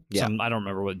whatever. Yeah. I don't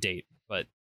remember what date, but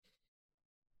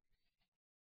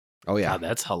Oh yeah. God,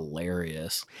 that's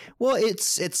hilarious. Well,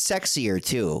 it's sexier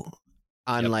too.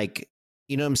 On Yep. like,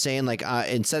 you know what I'm saying? Like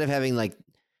instead of having like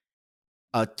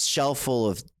a shelf full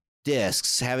of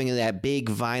discs, having that big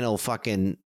vinyl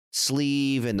fucking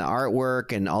sleeve and the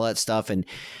artwork and all that stuff. And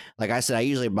like I said, I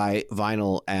usually buy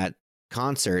vinyl at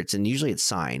concerts and usually it's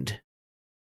signed.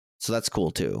 So that's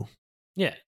cool too.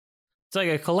 Yeah. It's like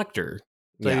a collector.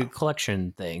 It's like a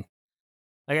collection thing.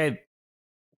 Like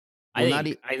I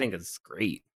think it's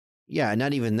great. Yeah,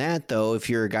 not even that though. If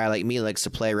you're a guy like me that likes to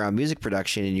play around music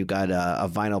production and you got a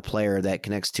vinyl player that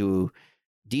connects to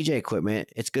DJ equipment,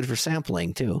 it's good for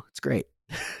sampling too. It's great.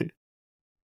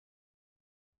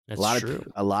 That's true.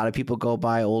 A lot of people go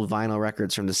buy old vinyl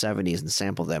records from the 70s and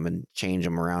sample them and change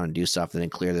them around and do stuff and then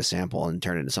clear the sample and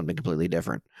turn it into something completely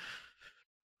different.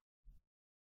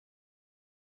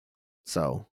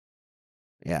 So,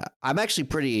 yeah, I'm actually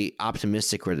pretty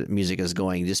optimistic where the music is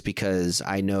going just because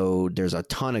I know there's a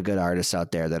ton of good artists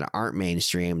out there that aren't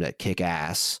mainstream that kick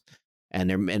ass and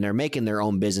they're making their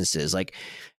own businesses. Like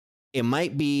it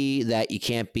might be that you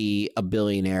can't be a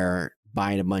billionaire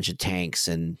buying a bunch of tanks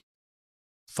and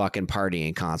fucking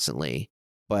partying constantly,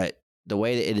 but the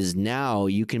way that it is now,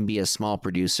 you can be a small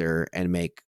producer and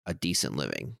make a decent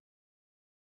living,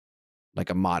 like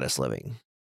a modest living.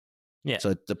 Yeah.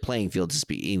 So the playing field just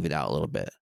be evened out a little bit.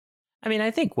 I mean, I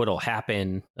think what'll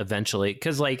happen eventually,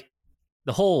 because like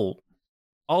all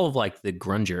of like the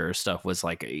grunge stuff was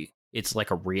like it's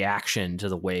like a reaction to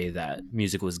the way that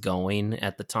music was going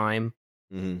at the time.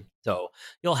 Mm-hmm. So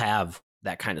you'll have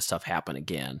that kind of stuff happen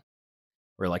again,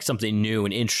 where like something new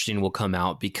and interesting will come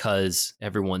out because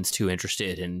everyone's too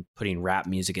interested in putting rap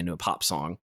music into a pop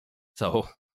song. So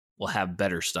we'll have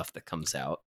better stuff that comes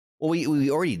out. Well, we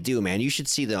already do, man. You should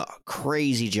see the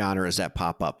crazy genres that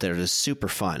pop up that are just super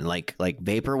fun. Like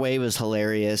vaporwave is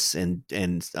hilarious, and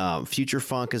future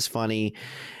funk is funny.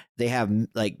 They have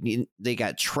they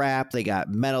got trap, they got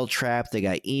metal trap, they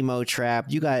got emo trap.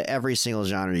 You got every single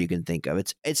genre you can think of.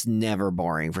 It's never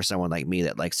boring for someone like me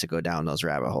that likes to go down those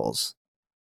rabbit holes.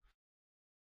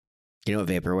 You know what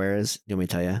vaporware is? You want me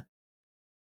to tell you?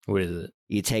 What is it?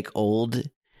 You take old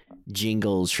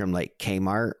jingles from like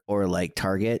Kmart or like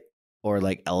Target or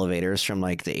like elevators from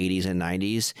like the 80s and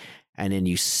 90s, and then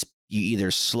you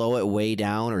either slow it way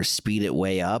down or speed it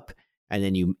way up, and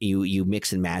then you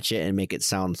mix and match it and make it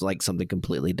sound like something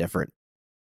completely different.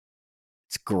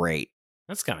 It's great.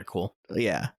 That's kind of cool.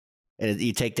 Yeah. And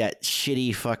you take that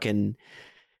shitty fucking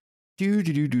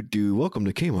do welcome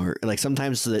to Kmart. Like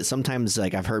sometimes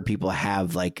like I've heard people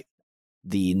have like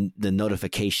the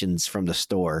notifications from the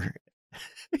store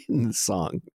in the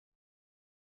song.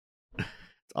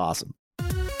 It's awesome.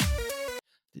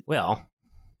 Well,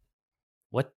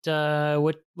 what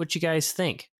you guys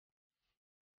think?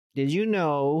 Did you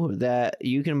know that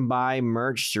you can buy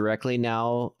merch directly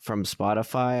now from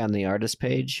Spotify on the artist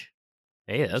page?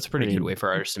 Hey, that's a pretty good way for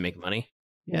artists to make money.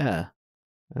 Yeah,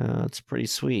 it's pretty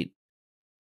sweet.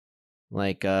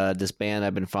 Like this band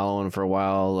I've been following for a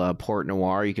while, Port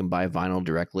Noir. You can buy vinyl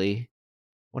directly.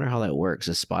 Wonder how that works.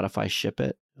 Does Spotify ship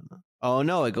it? Oh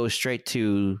no, it goes straight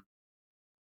to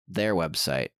their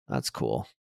website. That's cool.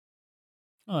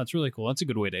 Oh, that's really cool. That's a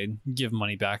good way to give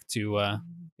money back to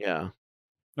Yeah,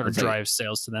 or I'd say- drive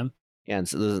sales to them. yeah. And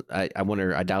so I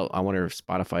wonder. I wonder if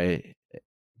Spotify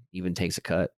even takes a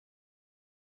cut.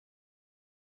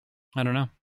 I don't know.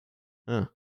 Huh.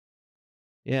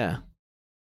 Yeah.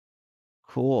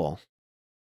 Cool.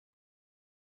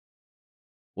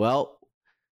 Well,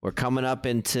 we're coming up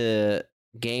into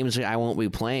games I won't be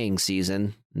playing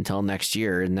season until next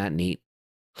year. Isn't that neat?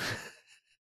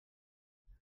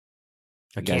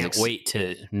 I You guys can't wait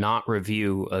to not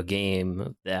review a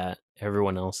game that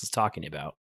everyone else is talking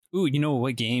about. Ooh, you know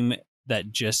what game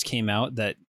that just came out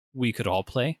that we could all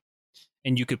play?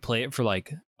 And you could play it for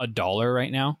like $1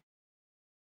 right now.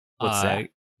 What's that?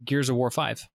 Gears of War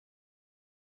 5.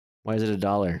 Why is it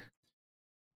 $1?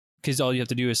 Because all you have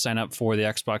to do is sign up for the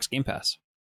Xbox Game Pass.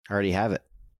 I already have it.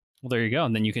 Well, there you go.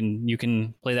 And then you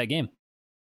can play that game.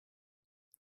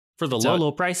 For the It's low, out.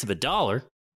 low price of $1.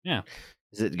 Yeah.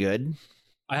 Is it good?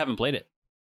 I haven't played it,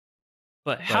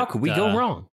 But how could we go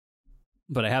wrong?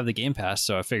 but I have the Game Pass,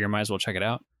 so I figure I might as well check it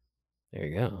out. There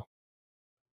you go.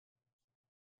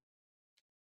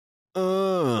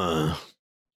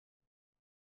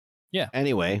 Yeah.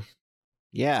 Anyway,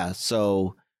 yeah.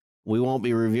 So we won't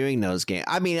be reviewing those games.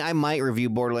 I mean, I might review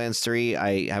Borderlands 3.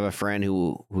 I have a friend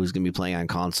who's going to be playing on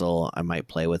console. I might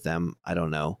play with them. I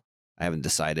don't know. I haven't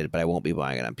decided, but I won't be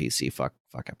buying it on PC. Fuck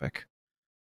Epic.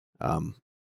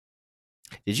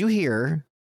 Did you hear?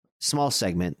 Small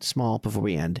before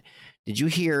we end. Did you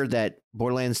hear that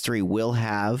Borderlands 3 will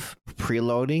have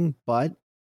preloading, but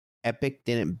Epic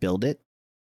didn't build it?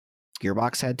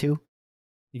 Gearbox had to?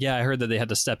 Yeah, I heard that they had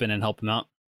to step in and help them out.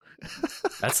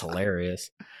 That's hilarious.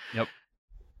 Yep.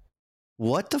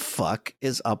 What the fuck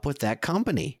is up with that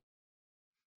company?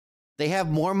 They have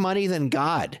more money than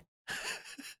God.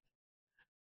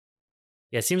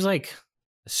 Yeah, it seems like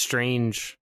a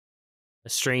strange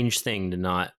thing to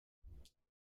not.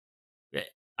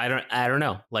 I don't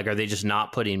know. Like, are they just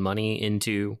not putting money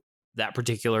into that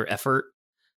particular effort,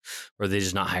 or they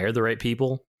just not hire the right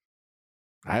people?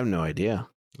 I have no idea.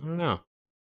 I don't know.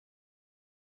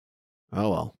 Oh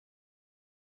well.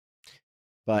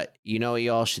 But you know what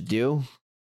y'all should do? You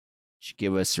should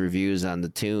give us reviews on the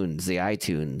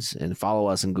iTunes, and follow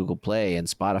us on Google Play and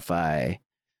Spotify.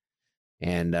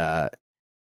 And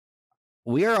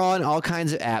we are on all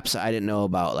kinds of apps I didn't know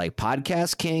about, like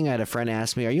Podcast King. I had a friend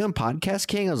ask me, "Are you on Podcast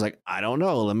King?" I was like, "I don't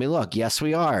know. Let me look." Yes,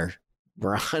 we are.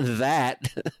 We're on that.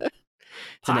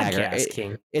 It's Podcast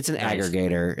King. It's an Nice.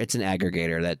 aggregator. It's an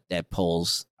aggregator that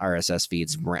pulls RSS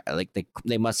feeds. Like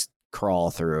they must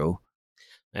crawl through.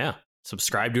 Yeah.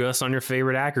 Subscribe to us on your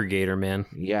favorite aggregator, man.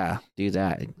 Yeah, do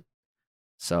that.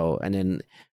 So, and then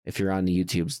if you're on the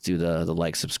YouTubes, do the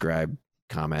like, subscribe,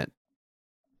 comment,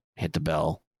 hit the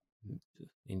bell,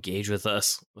 Engage with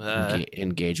us.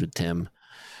 engage with Tim.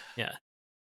 Yeah.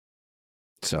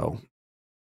 So,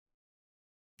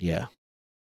 yeah.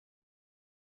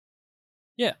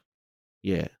 Yeah.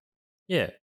 Yeah. Yeah.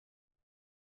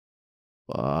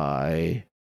 Bye.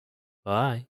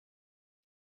 Bye.